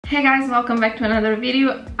Hey guys, welcome back to another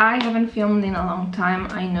video. I haven't filmed in a long time,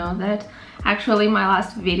 I know that. Actually, my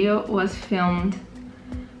last video was filmed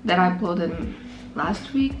that I uploaded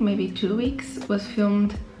last week, maybe 2 weeks, was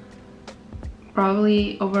filmed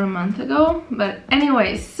probably over a month ago. But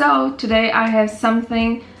anyway, so today I have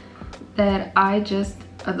something that I just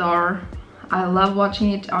adore. I love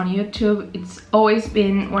watching it on YouTube. It's always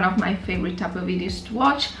been one of my favorite type of videos to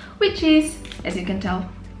watch, which is, as you can tell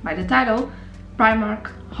by the title,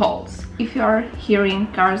 PRIMARK hauls. If you're hearing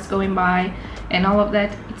cars going by and all of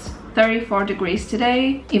that, it's 34 degrees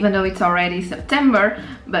today, even though it's already September,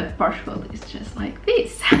 but Portugal is just like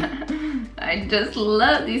this. I just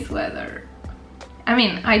love this weather. I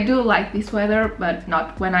mean, I do like this weather, but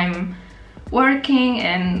not when I'm working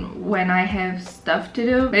and when I have stuff to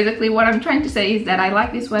do. Basically, what I'm trying to say is that I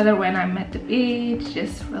like this weather when I'm at the beach,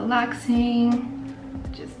 just relaxing,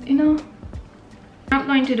 just, you know. I'm not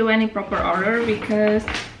going to do any proper order because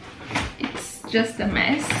it's just a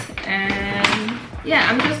mess, and yeah,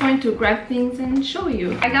 I'm just going to grab things and show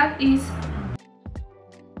you. I got these.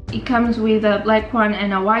 It comes with a black one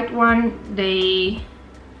and a white one. They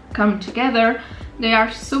come together. They are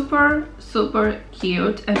super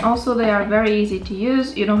cute, and also they are very easy to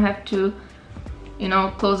use. You don't have to, you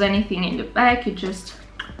know, close anything in the back. You just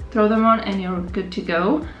throw them on and you're good to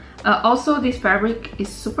go. Also, this fabric is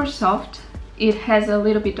super soft. It has a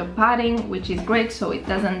little bit of padding, which is great, so it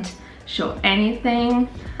doesn't show anything.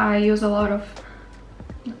 I use a lot of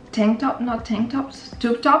tube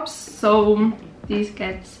tops, so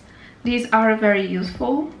these are very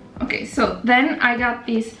useful. Okay, so then I got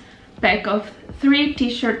this pack of 3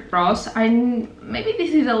 t-shirt bras. Maybe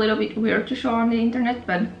this is a little bit weird to show on the internet,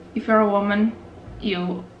 but if you're a woman,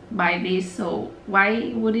 you buy this, so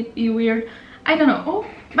why would it be weird? I don't know. Oh,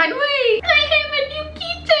 by the way, I have a new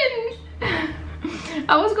kitten!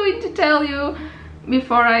 I was going to tell you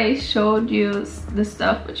before I showed you the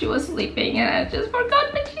stuff, but she was sleeping and I just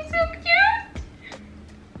forgot, but she's so cute!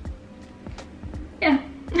 Yeah.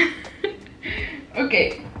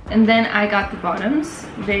 Okay, and then I got the bottoms.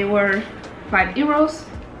 They were €5,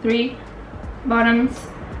 3 bottoms,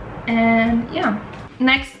 and yeah.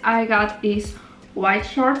 Next I got these white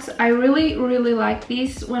shorts. I really like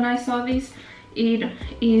these. When I saw this, it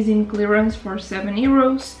is in clearance for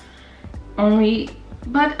 €7 only,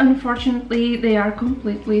 but unfortunately they are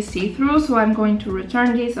completely see-through, so I'm going to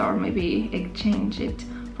return this or maybe exchange it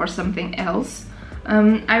for something else.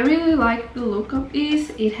 I really like the look of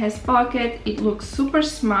this. It has pocket, it looks super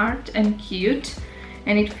smart and cute,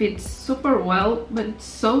 and it fits super well, but it's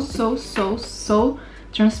so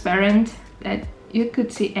transparent that you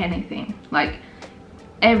could see anything, like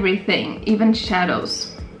everything, even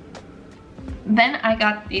shadows. Then I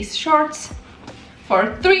got these shorts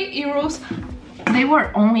for €3. They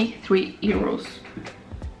were only €3.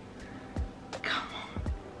 Come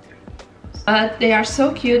on. They are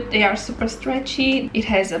so cute. They are super stretchy. It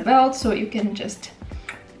has a belt, so you can just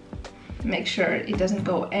make sure it doesn't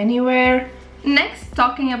go anywhere. Next,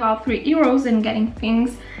 talking about €3 and getting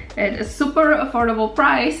things at a super affordable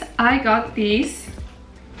price, I got these.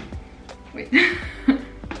 Wait.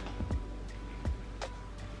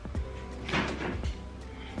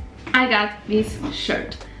 I got this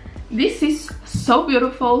shirt. This is so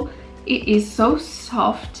beautiful. It is so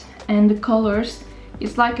soft, and the colors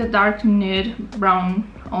is like a dark nude brown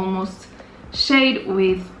almost shade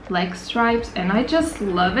with black stripes, and I just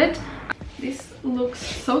love it. This looks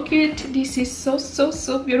so cute. This is so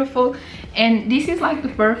beautiful, and this is like the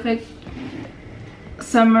perfect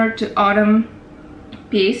summer to autumn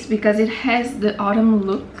piece because it has the autumn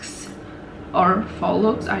looks or fall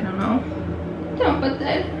looks, I don't know. Don't put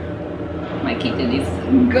that. My kitten is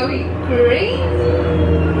going crazy.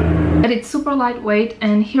 But it's super lightweight,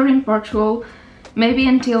 and here in Portugal, maybe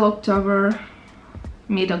until October,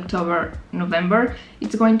 mid-October, November,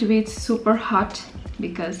 it's going to be super hot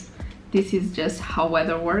because this is just how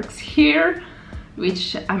weather works here,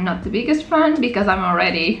 which I'm not the biggest fan because I'm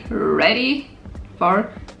already ready for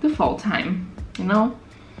the fall time, you know?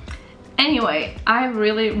 Anyway, I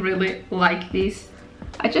really like this.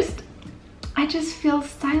 I just feel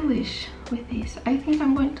stylish with this. I think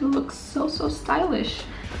I'm going to look so stylish.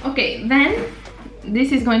 Okay, then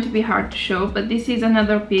this is going to be hard to show, but this is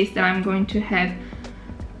another piece that I'm going to have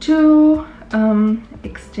to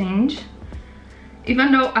exchange.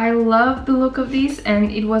 Even though I love the look of this,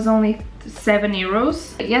 and it was only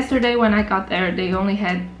 €7. Yesterday when I got there, they only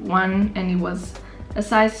had one, and it was a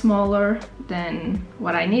size smaller than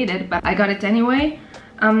what I needed, but I got it anyway.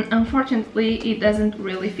 Unfortunately, it doesn't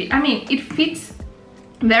really fit. I mean, it fits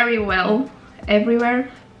very well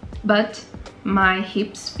everywhere, but my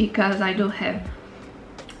hips, because I do have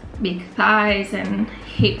big thighs and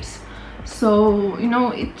hips, so you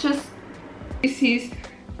know, this is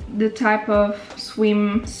the type of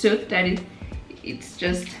swimsuit that it's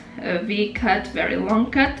just a V cut, very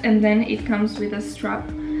long cut, and then it comes with a strap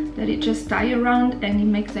that it just tie around, and it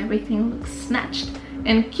makes everything look snatched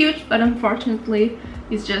and cute, but unfortunately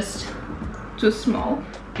it's just too small.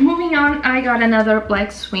 Moving on, I got another black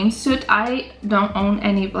swimsuit. I don't own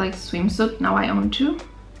any black swimsuit, now I own two,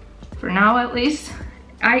 for now at least.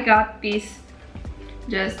 I got this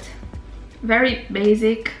just very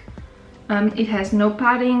basic, it has no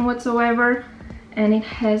padding whatsoever, and it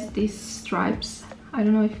has these stripes. I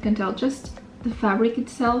don't know if you can tell, just the fabric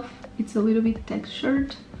itself, it's a little bit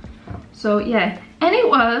textured. So yeah, and it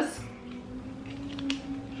was,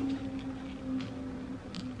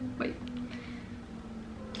 wait,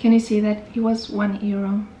 can you see that? It was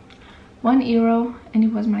 €1. €1, and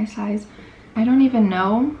it was my size. I don't even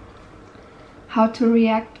know how to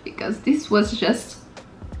react, because this was just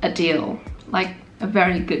a deal, like a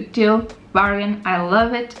very good deal, bargain. I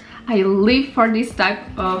love it. I live for this type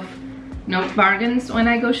of, you know, bargains when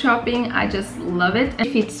I go shopping. I just love it.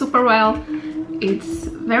 It fits super well. It's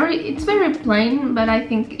very plain, but I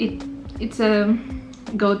think it's a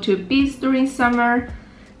go-to piece during summer.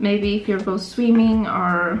 Maybe if you go swimming,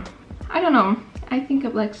 or I don't know. I think a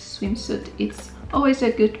black swimsuit, it's always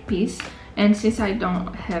a good piece, and since I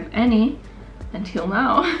don't have any until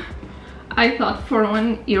now, I thought for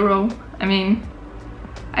 €1, I mean,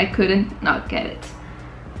 I couldn't not get it.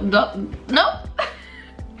 No.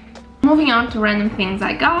 Moving on to random things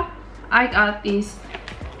I got this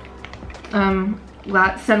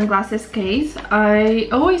sunglasses case. I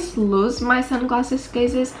always lose my sunglasses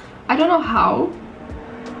cases. I don't know how,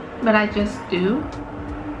 but I just do.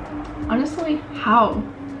 Honestly, how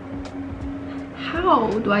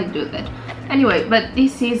do I do that? Anyway, but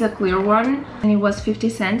this is a clear one, and it was 50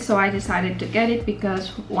 cents, so I decided to get it because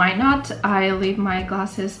why not? I leave my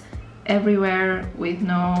glasses everywhere with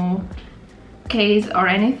no case or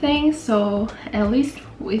anything, so at least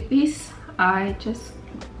with this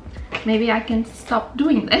maybe I can stop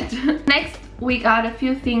doing that. Next, we got a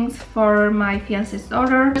few things for my fiance's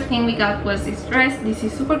daughter. The first thing we got was this dress. This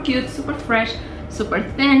is super cute, super fresh, super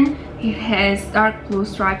thin. It has dark blue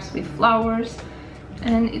stripes with flowers,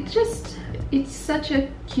 and it's such a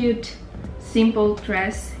cute, simple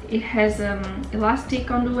dress. It has elastic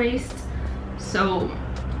on the waist, so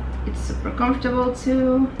it's super comfortable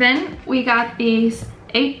too. Then we got these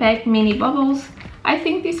 8-pack mini bubbles. I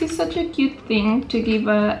think this is such a cute thing to give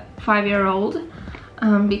a 5-year-old,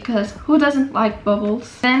 because who doesn't like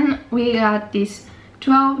bubbles? Then we got this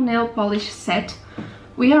 12 nail polish set.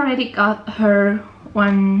 We already got her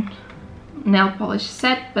one nail polish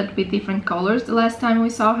set, but with different colors the last time we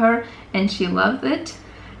saw her, and she loved it,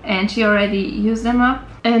 and she already used them up.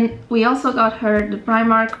 And we also got her the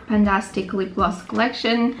Primark Pandastic lip gloss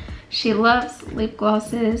collection. She loves lip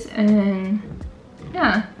glosses, and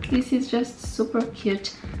yeah, this is just super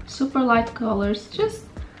cute, super light colors, just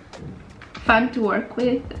fun to work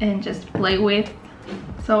with and just play with.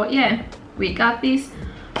 So yeah, we got this.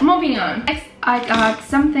 Moving on, next I got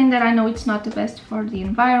something that I know it's not the best for the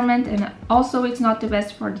environment, and also it's not the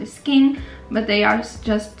best for the skin, but they are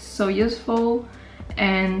just so useful,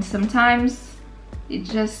 and sometimes they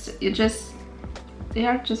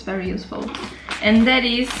are just very useful. And that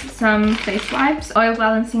is some face wipes, oil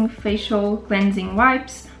balancing facial cleansing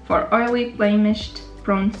wipes for oily, blemished,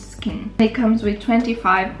 prone skin. It comes with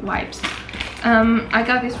 25 wipes. I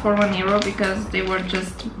got this for €1 because they were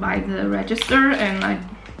just by the register, and I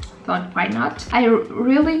thought, why not? I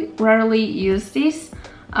really rarely use this,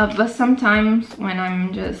 but sometimes when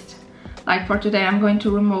I'm just, like for today, I'm going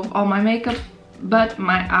to remove all my makeup but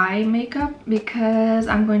my eye makeup, because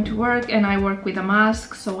I'm going to work and I work with a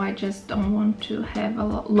mask, so I just don't want to have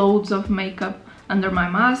loads of makeup under my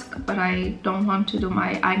mask, but I don't want to do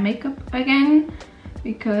my eye makeup again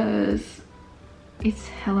because it's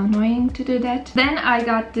hella annoying to do that. Then I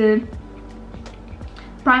got the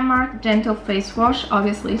Primark Gentle Face Wash.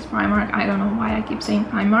 Obviously it's Primark, I don't know why I keep saying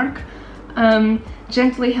Primark.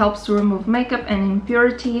 Gently helps to remove makeup and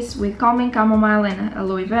impurities with calming chamomile and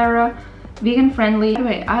aloe vera. Vegan friendly.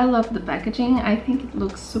 Anyway, I love the packaging. I think it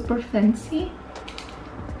looks super fancy,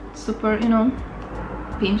 super, you know,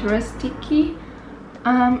 Pinterest-icky.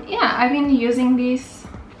 Yeah, I've been using this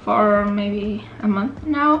for maybe a month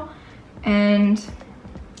now, and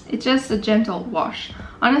it's just a gentle wash.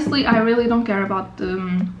 Honestly, I really don't care about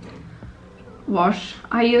the wash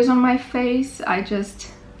I use on my face.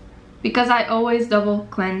 Because I always double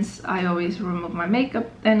cleanse, I always remove my makeup,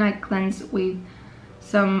 then I cleanse with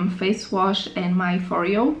some face wash and my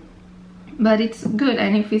Foreo but it's good,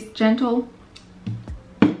 and if it's gentle,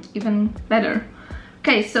 even better.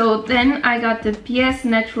 Okay, so then I got the PS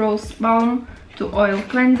Naturals Balm to Oil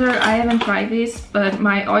Cleanser. I haven't tried this, but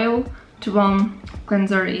my oil to balm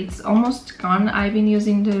cleanser, it's almost gone. I've been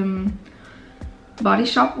using the Body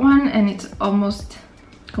Shop one and it's almost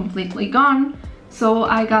completely gone. So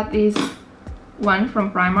I got this one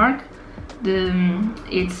from Primark.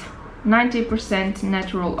 It's 90%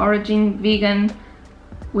 natural origin, vegan,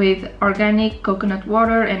 with organic coconut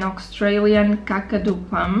water and Australian kakadu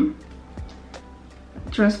plum.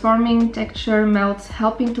 Transforming texture, melts,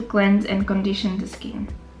 helping to cleanse and condition the skin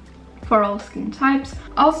for all skin types.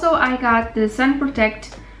 Also, I got the Sun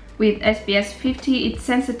Protect with SPF 50. It's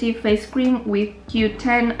sensitive face cream with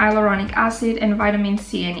Q10, hyaluronic acid and vitamin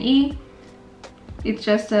C and E. It's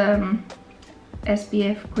just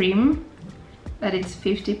SPF cream, but it's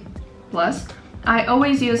 50 plus. I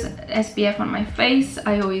always use SPF on my face.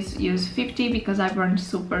 I always use 50 because I burn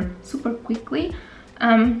super quickly.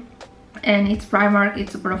 And it's Primark,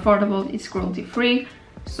 it's super affordable, it's cruelty free.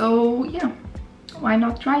 So yeah, why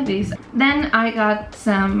not try this? Then I got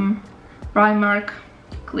some Primark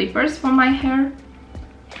clippers for my hair.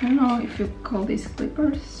 I don't know if you call these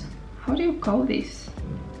clippers. How do you call this?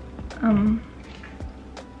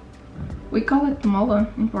 We call it mola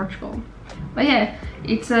in Portugal. But yeah,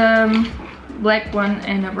 it's a black one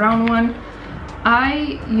and a brown one.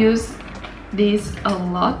 I use this a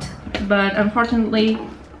lot, but unfortunately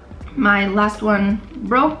my last one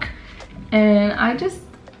broke, and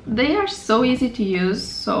they are so easy to use,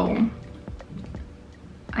 so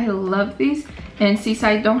I love this. And since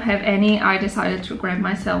I don't have any, I decided to grab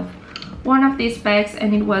myself one of these packs,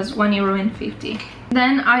 and it was €1.50.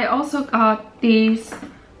 Then I also got these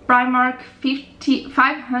Primark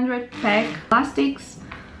 500 pack plastics.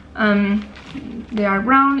 They are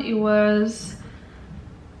brown. It was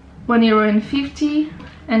 €1.50,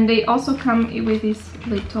 and they also come with this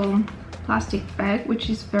little plastic bag, which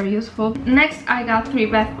is very useful. Next, I got 3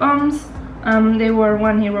 bath bombs. They were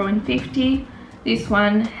 €1.50. This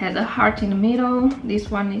one has a heart in the middle. This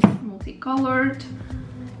one is multicolored,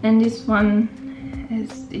 and this one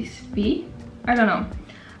has this V. I don't know.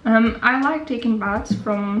 I like taking baths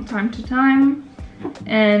from time to time,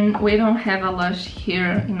 and we don't have a Lush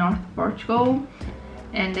here in North Portugal,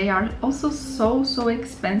 and they are also so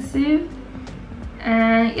expensive.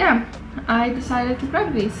 And yeah, I decided to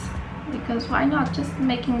grab this because why not, just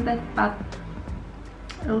making that bath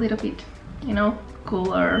a little bit, you know,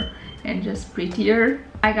 cooler and just prettier.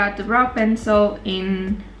 I got the brow pencil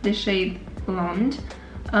in the shade Blonde.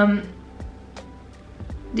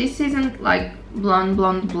 This isn't like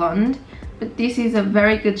blonde, but this is a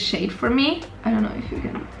very good shade for me. I don't know if you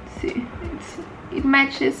can see, it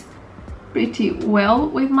matches pretty well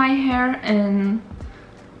with my hair and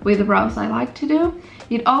with the brows I like to do.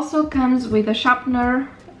 It also comes with a sharpener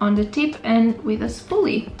on the tip and with a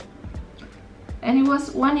spoolie, and it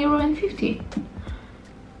was €1.50.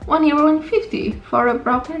 €1.50 for a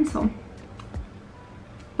brow pencil.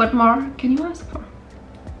 What more can you ask for,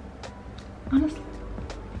 honestly?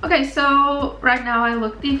 Okay, so right now I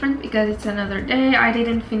look different because it's another day. I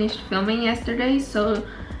didn't finish filming yesterday, so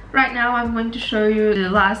right now I'm going to show you the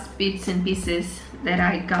last bits and pieces that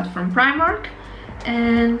I got from Primark.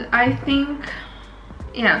 And I think,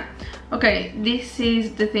 yeah, okay, this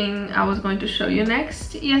is the thing I was going to show you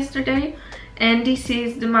next yesterday, and this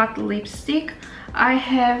is the matte lipstick. I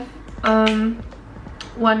have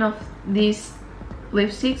one of these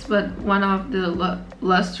lipsticks, but one of the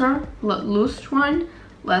luster one.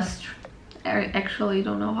 I actually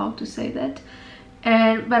don't know how to say that,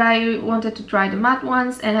 but I wanted to try the matte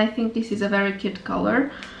ones, and I think this is a very cute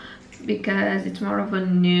color because it's more of a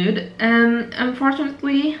nude.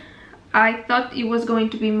 Unfortunately, I thought it was going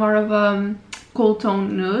to be more of a cool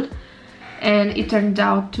tone nude, and it turned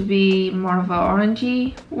out to be more of an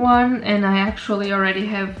orangey one, and I actually already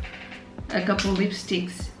have a couple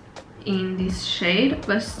lipsticks in this shade,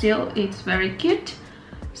 but still it's very cute.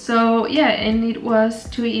 So yeah, and it was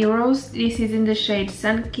 €2. This is in the shade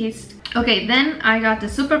Sunkissed. Okay, then I got the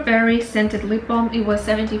Super Berry scented lip balm. It was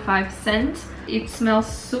 75 cents. It smells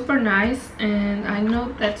super nice, and I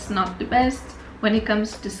know that's not the best when it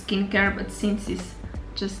comes to skincare, but since it's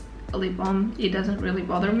just a lip balm, it doesn't really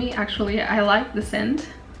bother me. Actually, I like the scent,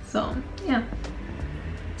 so yeah,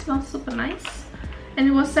 it smells super nice, and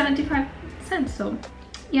it was 75 cents. So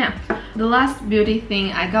yeah, the last beauty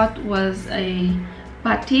thing I got was a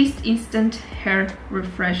Batiste Instant Hair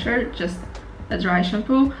Refresher, just a dry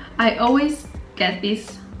shampoo. I always get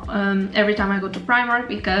this every time I go to Primark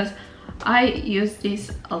because I use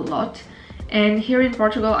this a lot, and here in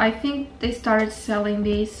Portugal I think they started selling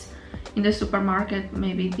this in the supermarket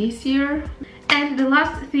maybe this year. And the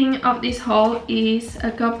last thing of this haul is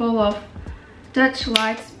a couple of touch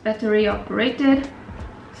lights, battery operated.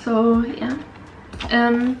 So yeah,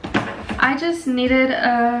 I just needed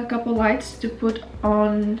a couple lights to put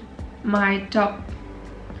on my top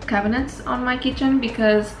cabinets on my kitchen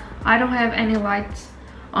because I don't have any lights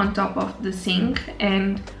on top of the sink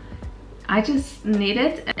and I just need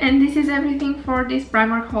it. And this is everything for this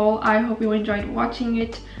Primark haul. I hope you enjoyed watching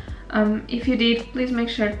it. If you did, please make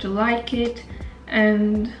sure to like it,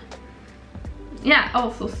 and yeah,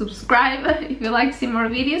 also subscribe if you like to see more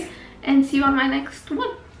videos, and see you on my next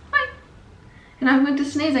one. Bye! And I'm going to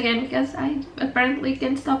sneeze again because I apparently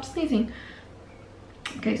can't stop sneezing.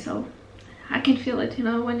 Okay, so I can feel it, you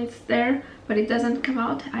know, when it's there but it doesn't come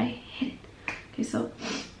out. I hate it. Okay, so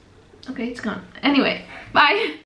okay, it's gone. Anyway, bye!